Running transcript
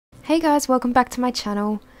Hey guys, welcome back to my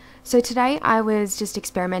channel. So today I was just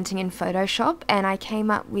experimenting in Photoshop and I came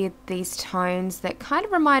up with these tones that kind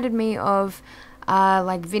of reminded me of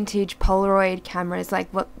like vintage Polaroid cameras, like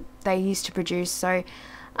what they used to produce. So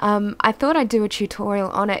I thought I'd do a tutorial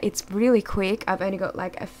on it. It's really quick. I've only got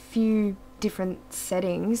like a few different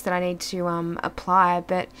settings that I need to apply,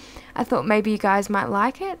 but I thought maybe you guys might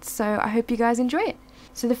like it, so I hope you guys enjoy it.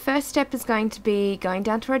 So the first step is going to be going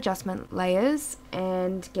down to adjustment layers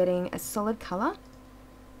and getting a solid color.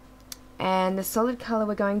 And the solid color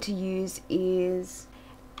we're going to use is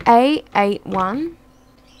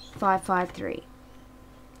A81553.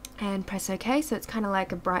 And press OK, so it's kind of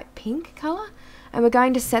like a bright pink color. And we're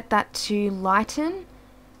going to set that to lighten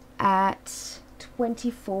at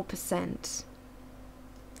 24%.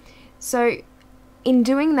 So in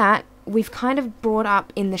doing that, we've kind of brought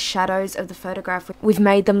up in the shadows of the photograph, we've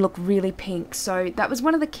made them look really pink. So that was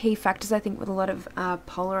one of the key factors I think with a lot of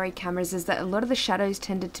Polaroid cameras, is that a lot of the shadows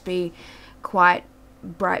tended to be quite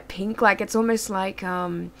bright pink. Like it's almost like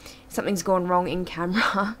something's gone wrong in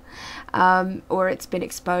camera or it's been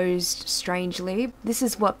exposed strangely. This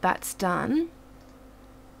is what that's done.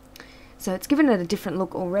 So it's given it a different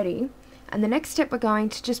look already. And the next step, we're going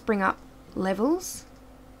to just bring up levels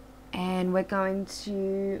and we're going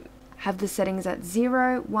to have the settings at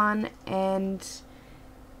 0, 1 and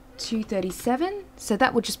 237, so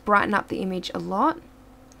that will just brighten up the image a lot.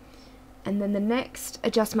 And then the next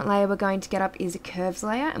adjustment layer we're going to get up is a curves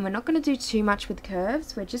layer, and we're not going to do too much with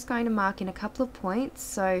curves. We're just going to mark in a couple of points,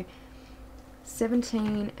 so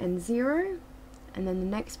 17 and 0, and then the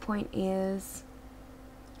next point is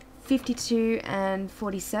 52 and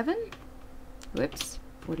 47. Whoops,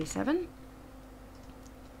 47.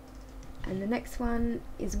 And the next one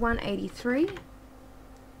is 183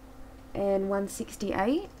 and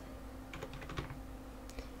 168.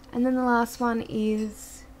 And then the last one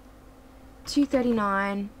is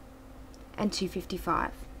 239 and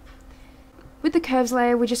 255. With the curves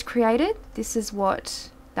layer we just created, this is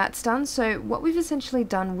what that's done. So what we've essentially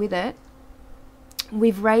done with it,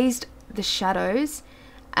 we've raised the shadows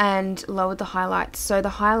and lowered the highlights, so the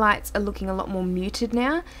highlights are looking a lot more muted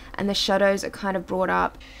now and the shadows are kind of brought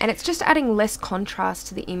up, and it's just adding less contrast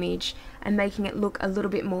to the image and making it look a little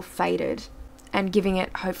bit more faded and giving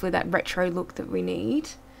it hopefully that retro look that we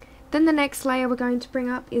need. Then the next layer we're going to bring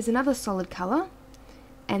up is another solid color,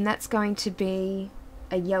 and that's going to be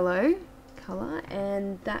a yellow color,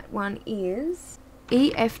 and that one is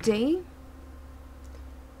EFD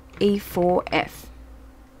E4F,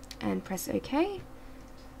 and press OK.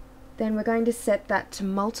 Then we're going to set that to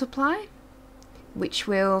multiply, which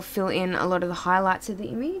will fill in a lot of the highlights of the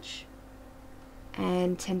image,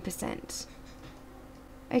 and 10%.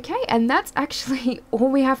 Okay, and that's actually all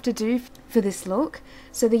we have to do for this look.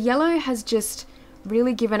 So the yellow has just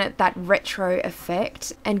really given it that retro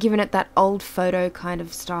effect and given it that old photo kind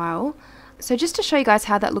of style. So just to show you guys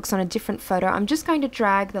how that looks on a different photo, I'm just going to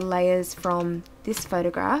drag the layers from this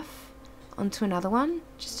photograph onto another one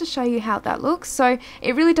just to show you how that looks. So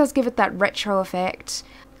it really does give it that retro effect.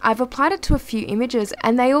 I've applied it to a few images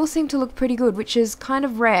and they all seem to look pretty good, which is kind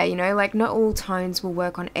of rare, you know, like not all tones will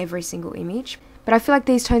work on every single image, but I feel like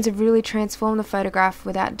these tones have really transformed the photograph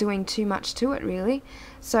without doing too much to it really.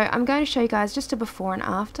 So I'm going to show you guys just a before and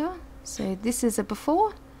after. So this is a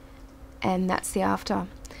before and that's the after.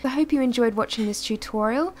 I hope you enjoyed watching this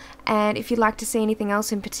tutorial, and if you'd like to see anything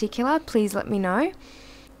else in particular, please let me know.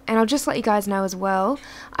 And I'll just let you guys know as well,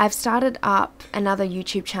 I've started up another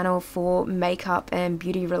YouTube channel for makeup and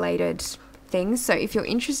beauty related things, so if you're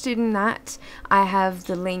interested in that, I have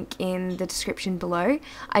the link in the description below.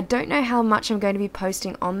 I don't know how much I'm going to be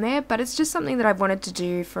posting on there, but it's just something that I've wanted to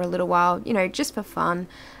do for a little while, you know, just for fun,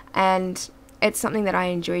 and it's something that I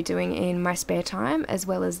enjoy doing in my spare time as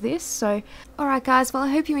well as this. So alright guys, well I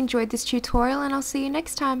hope you enjoyed this tutorial and I'll see you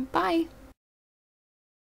next time. Bye!